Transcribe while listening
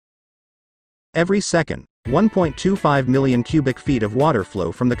Every second, 1.25 million cubic feet of water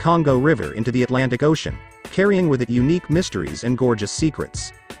flow from the Congo River into the Atlantic Ocean, carrying with it unique mysteries and gorgeous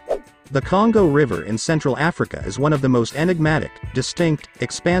secrets. The Congo River in Central Africa is one of the most enigmatic, distinct,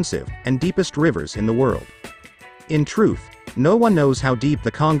 expansive, and deepest rivers in the world. In truth, no one knows how deep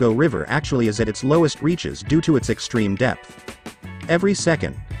the Congo River actually is at its lowest reaches due to its extreme depth. Every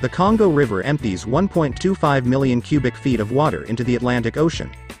second, the Congo River empties 1.25 million cubic feet of water into the Atlantic Ocean,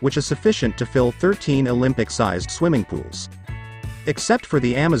 which is sufficient to fill 13 Olympic-sized swimming pools. Except for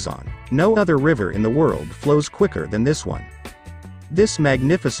the Amazon, no other river in the world flows quicker than this one. This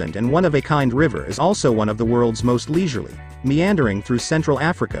magnificent and one-of-a-kind river is also one of the world's most leisurely, meandering through Central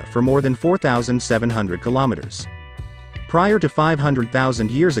Africa for more than 4,700 kilometers. Prior to 500,000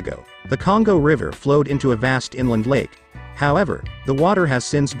 years ago, the Congo River flowed into a vast inland lake. However, the water has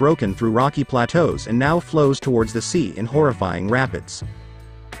since broken through rocky plateaus and now flows towards the sea in horrifying rapids.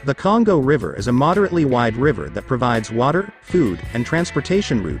 The Congo River is a moderately wide river that provides water, food, and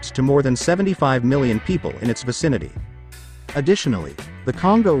transportation routes to more than 75 million people in its vicinity. Additionally, the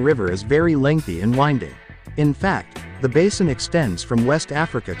Congo River is very lengthy and winding. In fact, the basin extends from West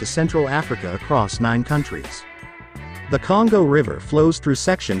Africa to Central Africa across 9 countries. The Congo River flows through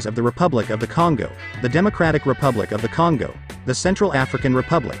sections of the Republic of the Congo, the Democratic Republic of the Congo, the Central African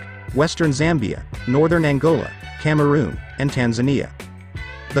Republic, Western Zambia, Northern Angola, Cameroon, and Tanzania.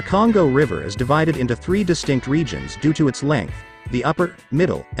 The Congo River is divided into 3 distinct regions due to its length: the Upper,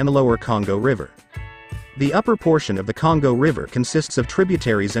 Middle, and Lower Congo River. The upper portion of the Congo River consists of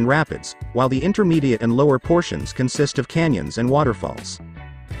tributaries and rapids, while the intermediate and lower portions consist of canyons and waterfalls.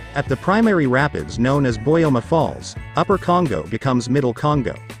 At the primary rapids known as Boyoma Falls, Upper Congo becomes Middle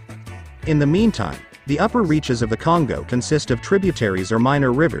Congo. In the meantime, the upper reaches of the Congo consist of tributaries or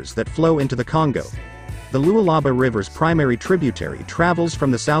minor rivers that flow into the Congo. The Lualaba River's primary tributary travels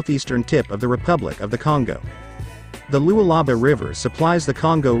from the southeastern tip of the Republic of the Congo. The Lualaba River supplies the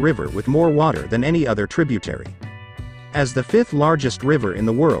Congo River with more water than any other tributary. As the 5th largest river in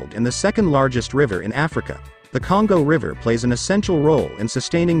the world and the 2nd largest river in Africa, the Congo River plays an essential role in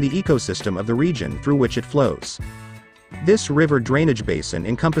sustaining the ecosystem of the region through which it flows. This river drainage basin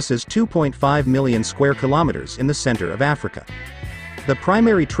encompasses 2.5 million square kilometers in the center of Africa. The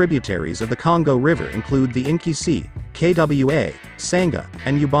primary tributaries of the Congo River include the Nkisi, Kwa, Sanga,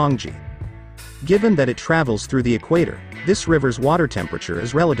 and Ubangi. Given that it travels through the equator, this river's water temperature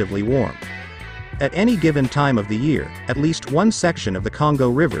is relatively warm. At any given time of the year, at least one section of the Congo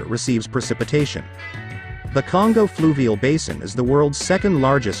River receives precipitation. The Congo Fluvial Basin is the world's 2nd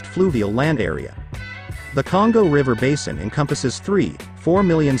largest fluvial land area. The Congo River Basin encompasses 3.4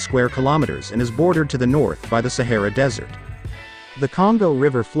 million square kilometers and is bordered to the north by the Sahara Desert. The Congo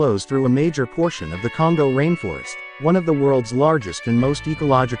River flows through a major portion of the Congo rainforest, one of the world's largest and most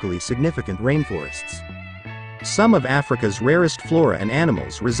ecologically significant rainforests. Some of Africa's rarest flora and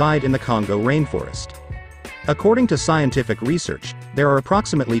animals reside in the Congo rainforest. According to scientific research, there are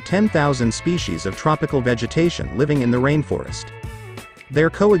approximately 10,000 species of tropical vegetation living in the rainforest.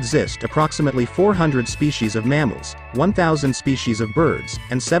 There coexist approximately 400 species of mammals, 1,000 species of birds,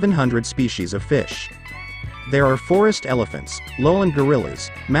 and 700 species of fish. There are forest elephants, lowland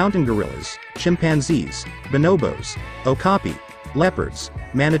gorillas, mountain gorillas, chimpanzees, bonobos, okapi, leopards,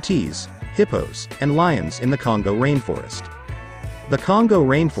 manatees, hippos, and lions in the Congo rainforest. The Congo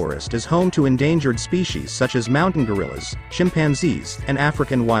rainforest is home to endangered species such as mountain gorillas, chimpanzees, and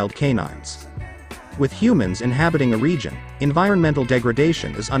African wild canines. With humans inhabiting a region, environmental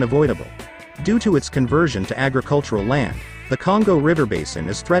degradation is unavoidable. Due to its conversion to agricultural land, the Congo River Basin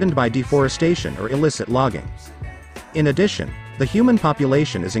is threatened by deforestation or illicit logging. In addition, the human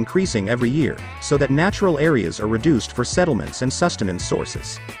population is increasing every year, so that natural areas are reduced for settlements and sustenance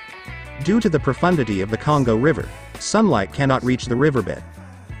sources. Due to the profundity of the Congo River, sunlight cannot reach the riverbed.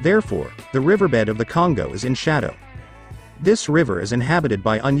 Therefore, the riverbed of the Congo is in shadow. This river is inhabited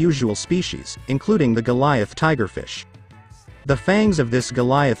by unusual species, including the Goliath tigerfish. The fangs of this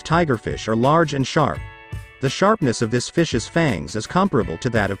Goliath tigerfish are large and sharp. The sharpness of this fish's fangs is comparable to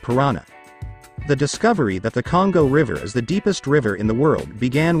that of piranha. The discovery that the Congo River is the deepest river in the world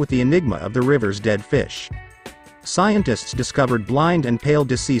began with the enigma of the river's dead fish. Scientists discovered blind and pale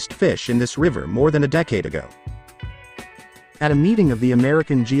deceased fish in this river more than a decade ago. At a meeting of the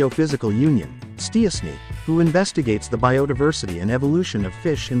American Geophysical Union, Stiesny, who investigates the biodiversity and evolution of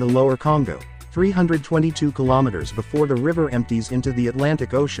fish in the lower Congo, 322 kilometers before the river empties into the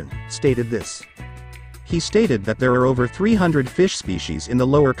Atlantic Ocean, stated this. He stated that there are over 300 fish species in the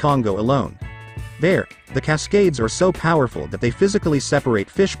lower Congo alone. There, the cascades are so powerful that they physically separate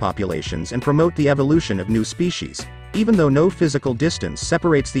fish populations and promote the evolution of new species, even though no physical distance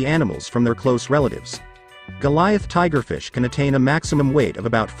separates the animals from their close relatives. Goliath tigerfish can attain a maximum weight of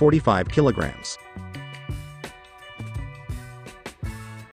about 45 kilograms.